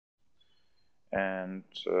and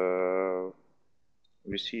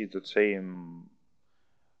we see the same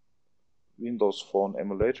Windows Phone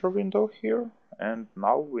emulator window here, and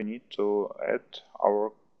now we need to add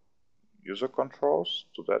our user controls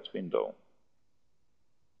to that window.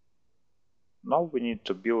 Now we need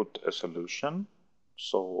to build a solution,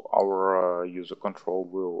 so our user control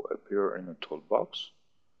will appear in a toolbox.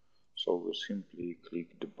 So we simply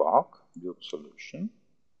click Debug, Build Solution.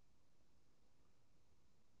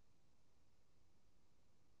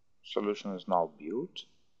 Solution is now built.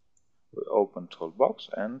 We open Toolbox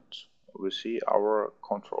and we see our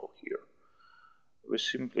control here. We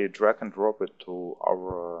simply drag and drop it to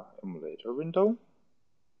our emulator window.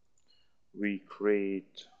 We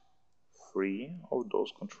create 3 of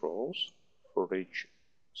those controls for each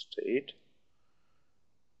state.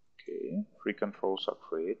 Okay, 3 controls are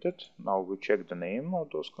created. Now we check the name of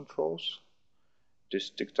those controls. This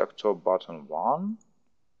tic-tac-toe button 1,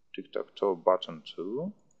 tic-tac-toe button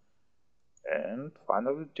 2, and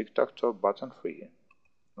finally tic-tac-toe button 3.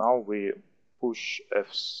 Now we push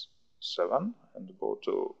F7 and go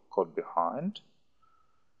to Code Behind.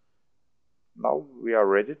 Now we are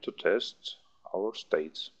ready to test our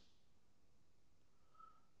states.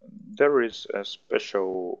 There is a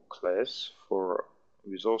special class for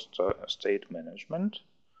Visual State Management.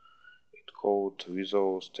 It's called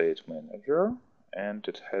Visual State Manager, and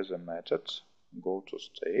it has a method go to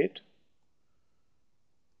state.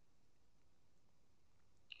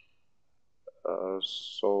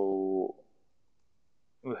 So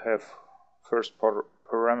we have first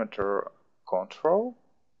parameter control,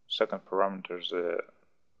 second parameter is the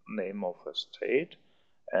name of a state,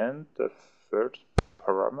 and the third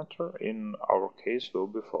parameter in our case will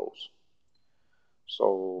be false.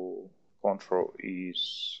 So control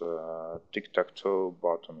is tic-tac-toe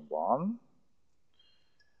button 1,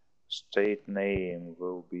 state name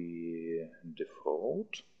will be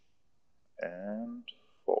default and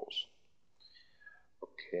false.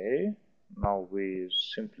 Okay, now we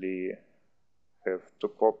simply have to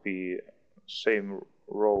copy same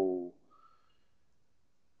row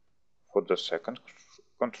for the second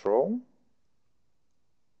control.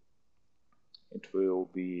 It will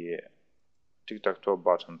be tic-tac-toe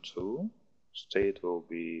button 2, state will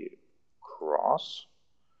be cross,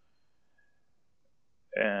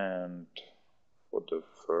 and for the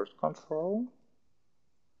third control,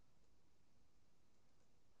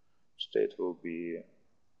 state will be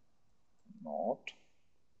not.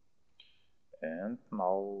 And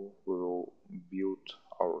now we will build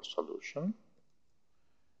our solution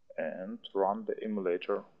and run the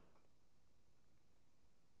emulator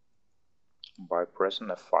by pressing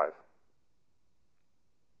F5.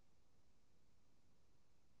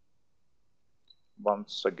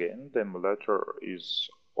 Once again, the emulator is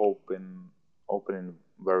opening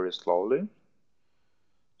very slowly,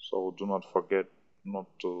 so do not forget not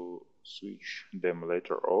to switch the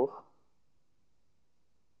emulator off.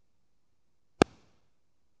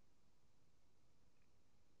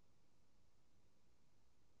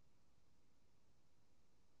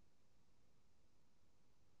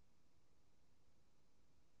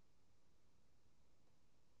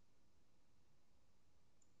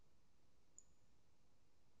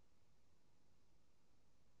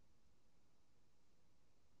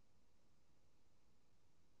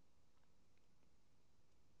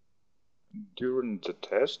 During the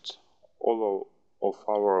test, all of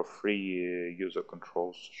our 3 user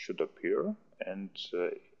controls should appear, and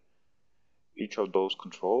each of those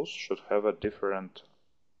controls should have a different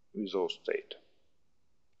visual state.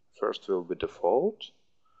 First will be default,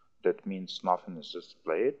 that means nothing is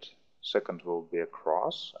displayed. Second will be a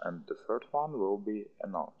cross, and the third one will be a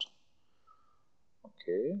not.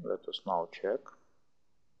 Okay, let us now check.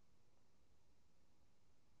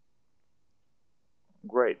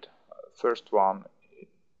 Great. First one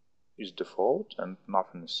is default and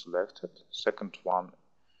nothing is selected. Second one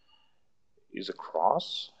is a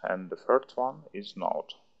cross, and the third one is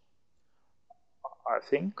not. I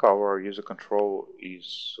think our user control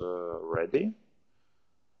is ready.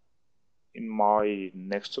 In my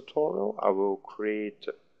next tutorial, I will create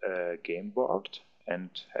a game board and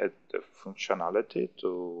add the functionality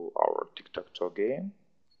to our tic-tac-toe game.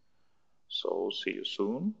 So see you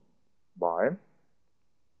soon. Bye.